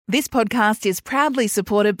This podcast is proudly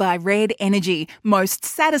supported by Red Energy. Most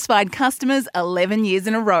satisfied customers 11 years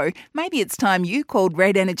in a row. Maybe it's time you called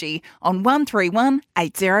Red Energy on 131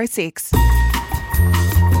 806.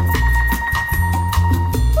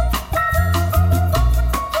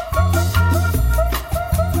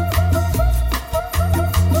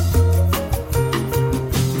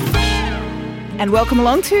 And welcome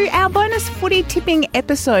along to our bonus footy tipping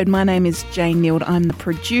episode. My name is Jane Nield. I'm the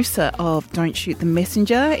producer of Don't Shoot the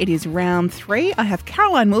Messenger. It is round 3. I have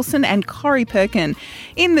Caroline Wilson and Corey Perkin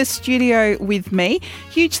in the studio with me.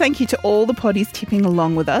 Huge thank you to all the potties tipping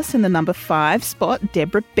along with us. In the number 5 spot,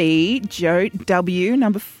 Deborah B, Joe W,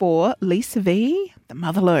 number 4, Lisa V. The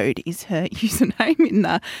Motherload is her username. In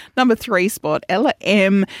the number 3 spot, Ella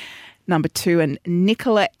M, number 2, and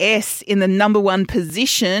Nicola S in the number 1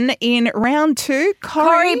 position. In round 2,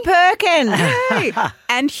 Corey Perkin. Hey.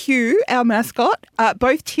 And Hugh, our mascot,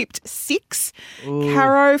 both tipped 6. Ooh.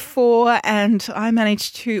 Caro 4, and I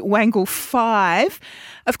managed to wangle 5.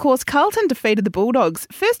 Of course, Carlton defeated the Bulldogs.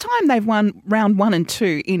 First time they've won round 1 and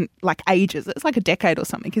 2 in like ages. It's like a decade or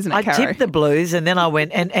something, isn't it, Caro? I tipped the Blues and then I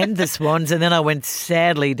went, and the Swans, and then I went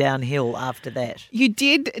sadly downhill after that. You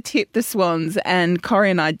did tip the Swans and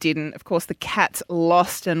Corey and I didn't. Of course, the Cats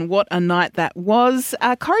lost, and what a night that was.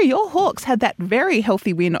 Corey, your Hawks had that very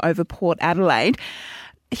healthy win over Port Adelaide.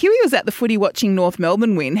 Huey was at the footy watching North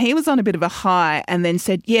Melbourne win. He was on a bit of a high and then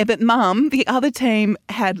said, yeah, but Mum, the other team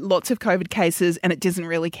had lots of COVID cases and it doesn't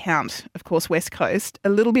really count. Of course, West Coast. A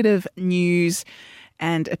little bit of news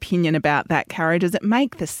and opinion about that, Caro. Does it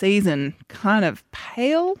make the season kind of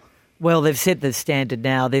pale? Well, they've set the standard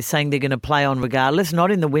now. They're saying they're going to play on regardless.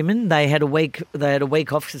 Not in the women. They had a week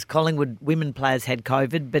off because Collingwood women players had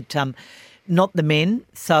COVID, but not the men.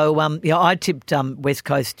 So, I tipped West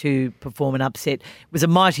Coast to perform an upset. It was a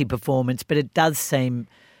mighty performance, but it does seem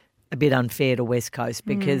a bit unfair to West Coast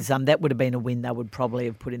because that would have been a win they would probably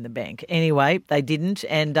have put in the bank. Anyway, they didn't,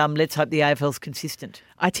 and let's hope the AFL's consistent.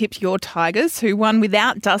 I tipped your Tigers, who won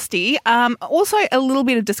without Dusty. Also, a little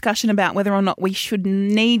bit of discussion about whether or not we should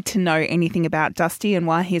need to know anything about Dusty and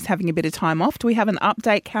why he's having a bit of time off. Do we have an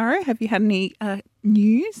update, Caro? Have you had any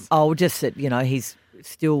news? Oh, just that, he's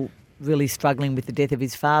still really struggling with the death of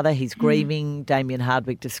his father. He's grieving. Damien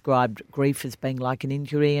Hardwick described grief as being like an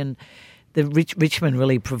injury, and the Richmond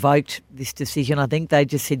really provoked this decision. I think they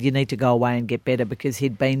just said you need to go away and get better because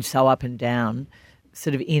he'd been so up and down,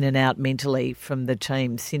 sort of in and out mentally from the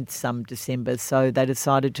team since December. So they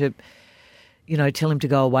decided to, tell him to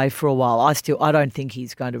go away for a while. I don't think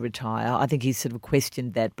he's going to retire. I think he's sort of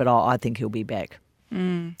questioned that, but I think he'll be back.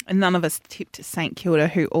 And none of us tipped St Kilda,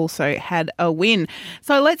 who also had a win.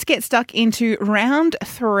 So let's get stuck into round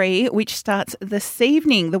 3, which starts this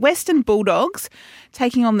evening. The Western Bulldogs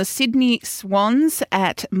taking on the Sydney Swans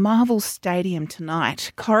at Marvel Stadium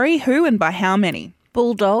tonight. Corey, who and by how many?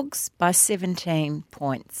 Bulldogs by 17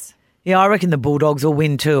 points. Yeah, I reckon the Bulldogs will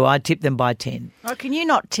win too. I tipped them by 10. Oh, can you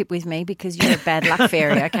not tip with me because you're a bad luck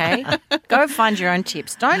fairy, okay? Go find your own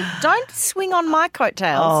tips. Don't swing on my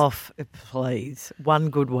coattails. Oh, please. One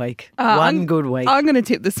good week. Good week. I'm going to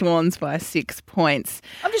tip the Swans by 6 points.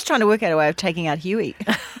 I'm just trying to work out a way of taking out Huey.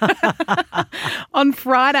 On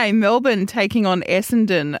Friday, Melbourne taking on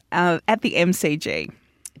Essendon at the MCG.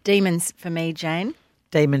 Demons for me, Jane.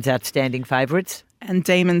 Demons outstanding favourites. And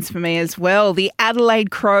Demons for me as well. The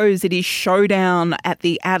Adelaide Crows, it is showdown at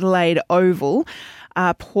the Adelaide Oval.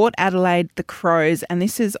 Port Adelaide, the Crows, and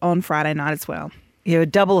this is on Friday night as well. Yeah, a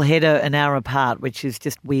double header an hour apart, which is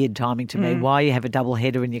just weird timing to me. Why you have a double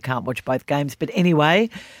header and you can't watch both games. But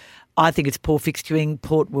anyway, I think it's poor fixturing.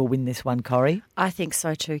 Port will win this one, Corey. I think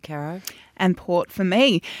so too, Caro. And Port for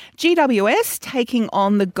me. GWS taking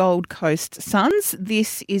on the Gold Coast Suns.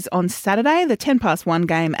 This is on Saturday, the 1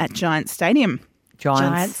 game at Giants Stadium.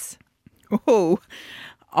 Giants. Oh,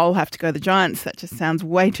 I'll have to go the Giants. That just sounds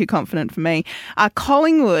way too confident for me.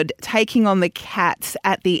 Collingwood taking on the Cats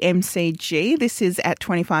at the MCG. This is at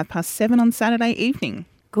 7:25 on Saturday evening.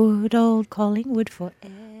 Good old Collingwood forever.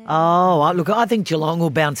 Oh, look, I think Geelong will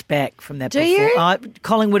bounce back from that. Do you?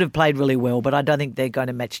 Collingwood have played really well, but I don't think they're going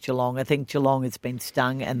to match Geelong. I think Geelong has been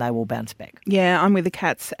stung and they will bounce back. Yeah, I'm with the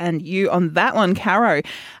Cats and you on that one, Caro.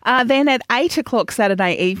 Then at 8 o'clock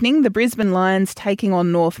Saturday evening, the Brisbane Lions taking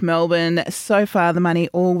on North Melbourne. So far, the money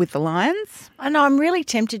all with the Lions. I know, I'm really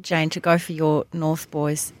tempted, Jane, to go for your North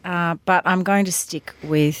boys, but I'm going to stick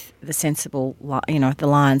with the sensible, the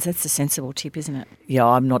Lions. That's the sensible tip, isn't it? Yeah,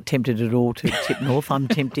 I'm not tempted at all to tip North. I'm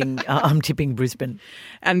tipping Brisbane.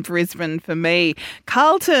 And Brisbane for me.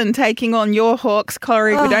 Carlton taking on your Hawks.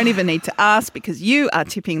 Corey, we don't even need to ask because you are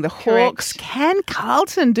tipping the Hawks. Correct. Can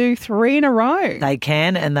Carlton do 3 in a row? They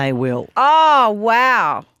can and they will. Oh,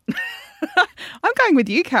 wow. I'm going with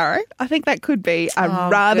you, Caro. I think that could be a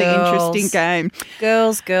rather interesting game.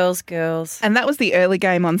 Girls. And that was the early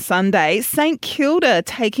game on Sunday. St Kilda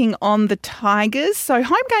taking on the Tigers. So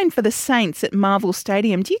home game for the Saints at Marvel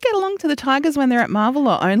Stadium. Do you get along to the Tigers when they're at Marvel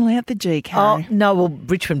or only at the G, Caro? Oh, no, well,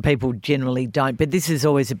 Richmond people generally don't, but this is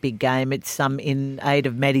always a big game. It's in aid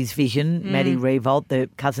of Maddie's vision, Maddie Revolt, the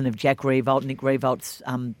cousin of Jack Revolt, Nick Revolt's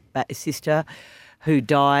sister, who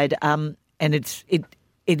died. And it's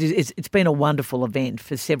been a wonderful event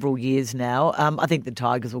for several years now. I think the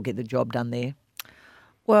Tigers will get the job done there.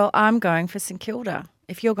 Well, I'm going for St Kilda.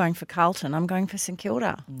 If you're going for Carlton, I'm going for St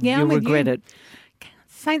Kilda. Yeah, You'll regret it.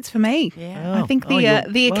 Saints for me. Yeah. I think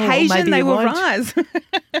the occasion they will rise.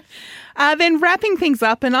 Then wrapping things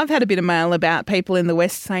up, and I've had a bit of mail about people in the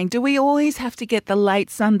West saying, do we always have to get the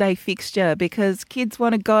late Sunday fixture because kids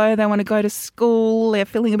want to go, they want to go to school, they're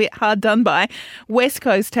feeling a bit hard done by. West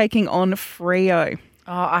Coast taking on Freo.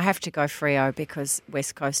 Oh, I have to go Freo because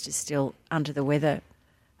West Coast is still under the weather.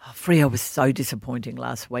 Oh, Freo was so disappointing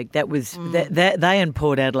last week. That was they and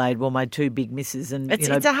Port Adelaide were my two big misses, and It's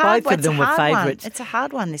a hard both of them were favourites. It's a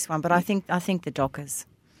hard one, this one, but I think the Dockers.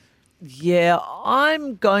 Yeah,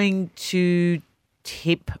 I'm going to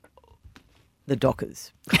tip the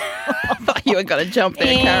Dockers. I thought you were going to jump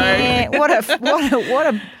there, Caro. What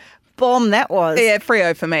a bomb that was. Yeah,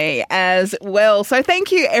 Freo for me as well. So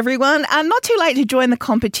thank you, everyone. Not too late to join the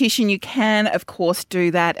competition. You can, of course, do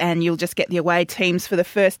that, and you'll just get the away teams for the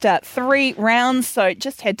first 3 rounds. So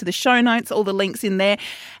just head to the show notes, all the links in there.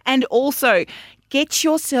 And also, get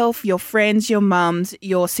yourself, your friends, your mums,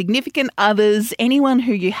 your significant others, anyone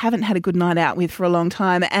who you haven't had a good night out with for a long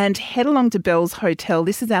time, and head along to Bell's Hotel.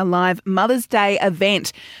 This is our live Mother's Day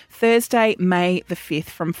event, Thursday, May the 5th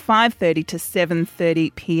from 5:30 to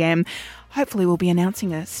 7:30 p.m. Hopefully we'll be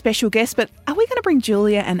announcing a special guest, but are we going to bring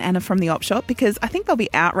Julia and Anna from the op shop? Because I think they'll be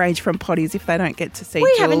outraged from potties if they don't get to see Jules.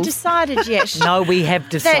 We haven't decided yet. No, we have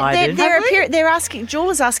decided. They're asking.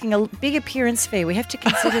 Jules is asking a big appearance fee. We have to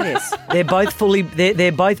consider this. They're both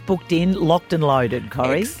they're both booked in, locked and loaded,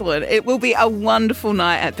 Corrie. Excellent. It will be a wonderful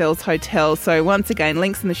night at Bell's Hotel. So once again,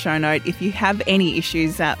 links in the show note. If you have any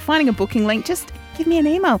issues finding a booking link, just give me an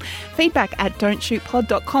email.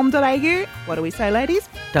 Feedback@don'tshootpod.com.au. What do we say, ladies?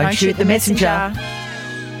 Don't shoot the messenger.